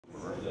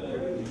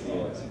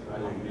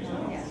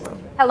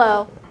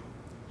Hello.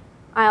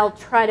 I'll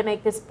try to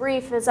make this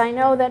brief, as I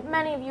know that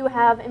many of you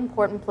have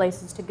important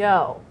places to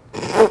go.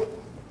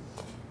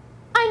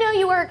 I know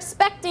you were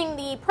expecting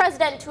the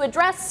president to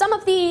address some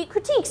of the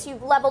critiques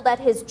you've leveled at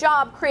his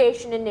job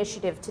creation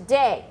initiative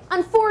today.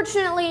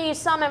 Unfortunately,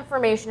 some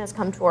information has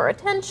come to our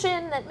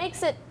attention that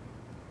makes it,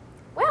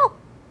 well,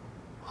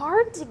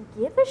 hard to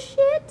give a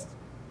shit.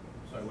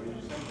 Sorry, what did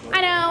you say?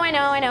 I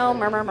know.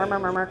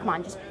 Murmur. Come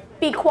on, just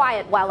be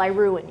quiet while I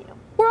ruin you.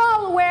 We're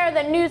all aware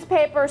that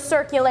newspaper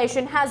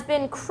circulation has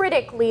been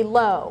critically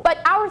low, but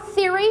our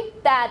theory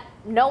that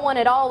no one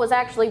at all was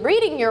actually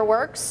reading your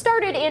work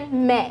started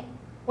in May,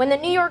 when the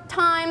New York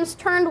Times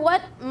turned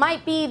what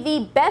might be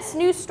the best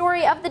news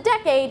story of the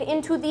decade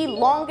into the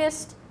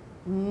longest,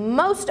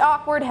 most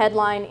awkward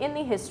headline in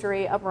the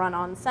history of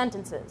run-on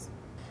sentences.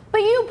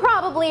 But you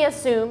probably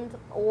assumed,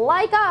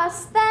 like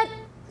us, that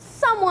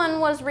someone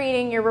was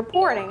reading your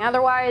reporting.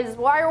 Otherwise,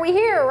 why are we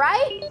here,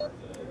 right?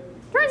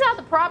 Turns out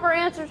the proper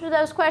answer to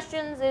those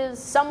questions is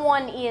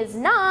someone is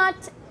not,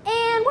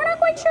 and we're not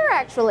quite sure,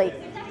 actually.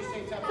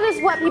 This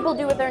is what people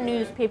do with their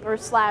newspaper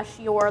 /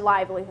 your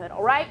livelihood,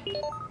 all right?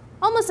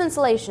 Homeless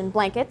insulation,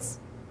 blankets,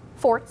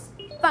 forts,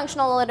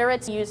 functional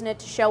illiterates using it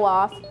to show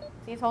off.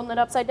 See, he's holding it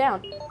upside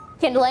down.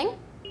 Kindling,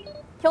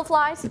 kill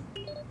flies,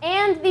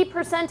 and the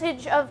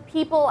percentage of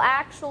people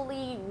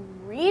actually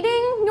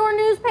reading your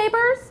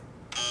newspapers?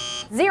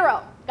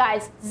 0,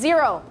 guys,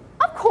 0.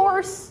 Of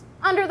course,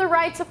 under the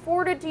rights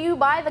afforded to you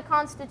by the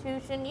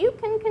Constitution, you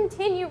can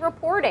continue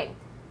reporting.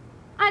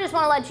 I just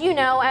want to let you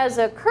know, as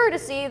a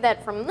courtesy,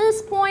 that from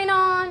this point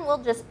on,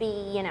 we'll just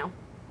be,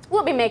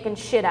 we'll be making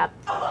shit up.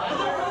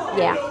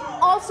 Yeah.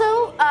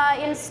 Also,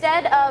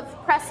 instead of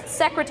Press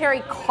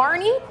Secretary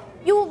Carney,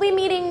 you will be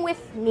meeting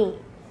with me,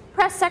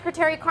 Press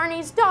Secretary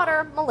Carney's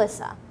daughter,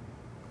 Melissa.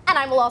 And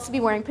I will also be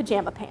wearing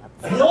pajama pants.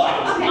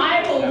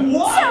 What?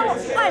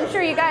 So, I'm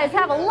sure you guys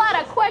have a lot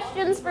of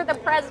questions for the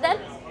president,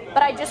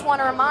 but I just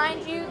want to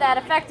remind you that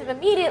effective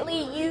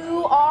immediately,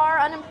 you are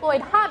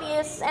unemployed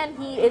hobbyists, and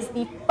he is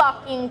the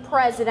fucking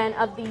president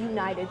of the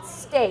United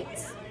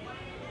States.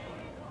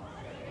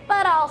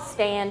 But I'll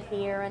stand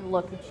here and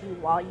look at you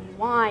while you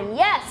whine.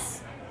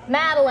 Yes,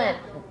 Madeline.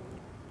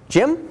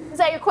 Jim? Is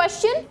that your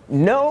question?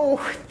 No,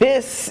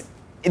 this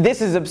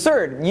is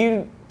absurd.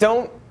 You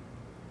don't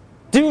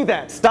do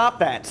that. Stop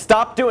that.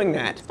 Stop doing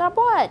that. Stop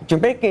what? You're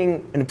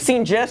making an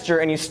obscene gesture,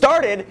 and you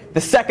started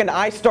the second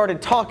I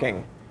started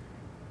talking.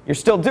 You're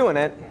still doing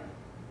it.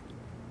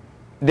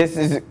 This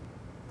is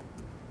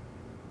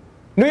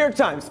New York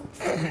Times.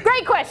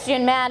 Great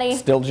question, Maddie.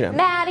 Still Jim.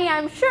 Maddie,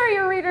 I'm sure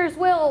your readers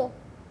will,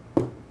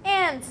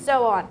 and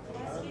so on.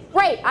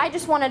 Great, I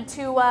just wanted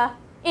to,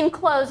 in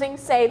closing,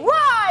 say,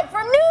 live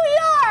from New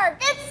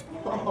York! It's...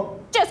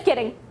 Just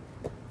kidding.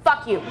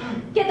 Fuck you.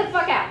 Get the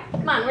fuck out.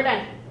 Come on, we're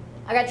done.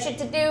 I got shit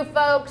to do,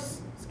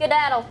 folks.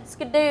 Skedaddle.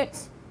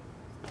 Skadoots.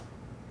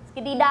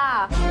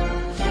 Skadee-da.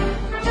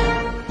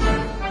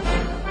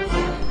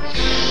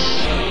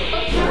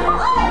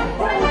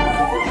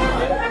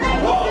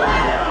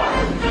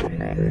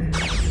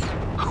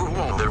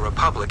 The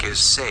Republic is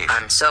safe.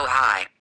 I'm so high.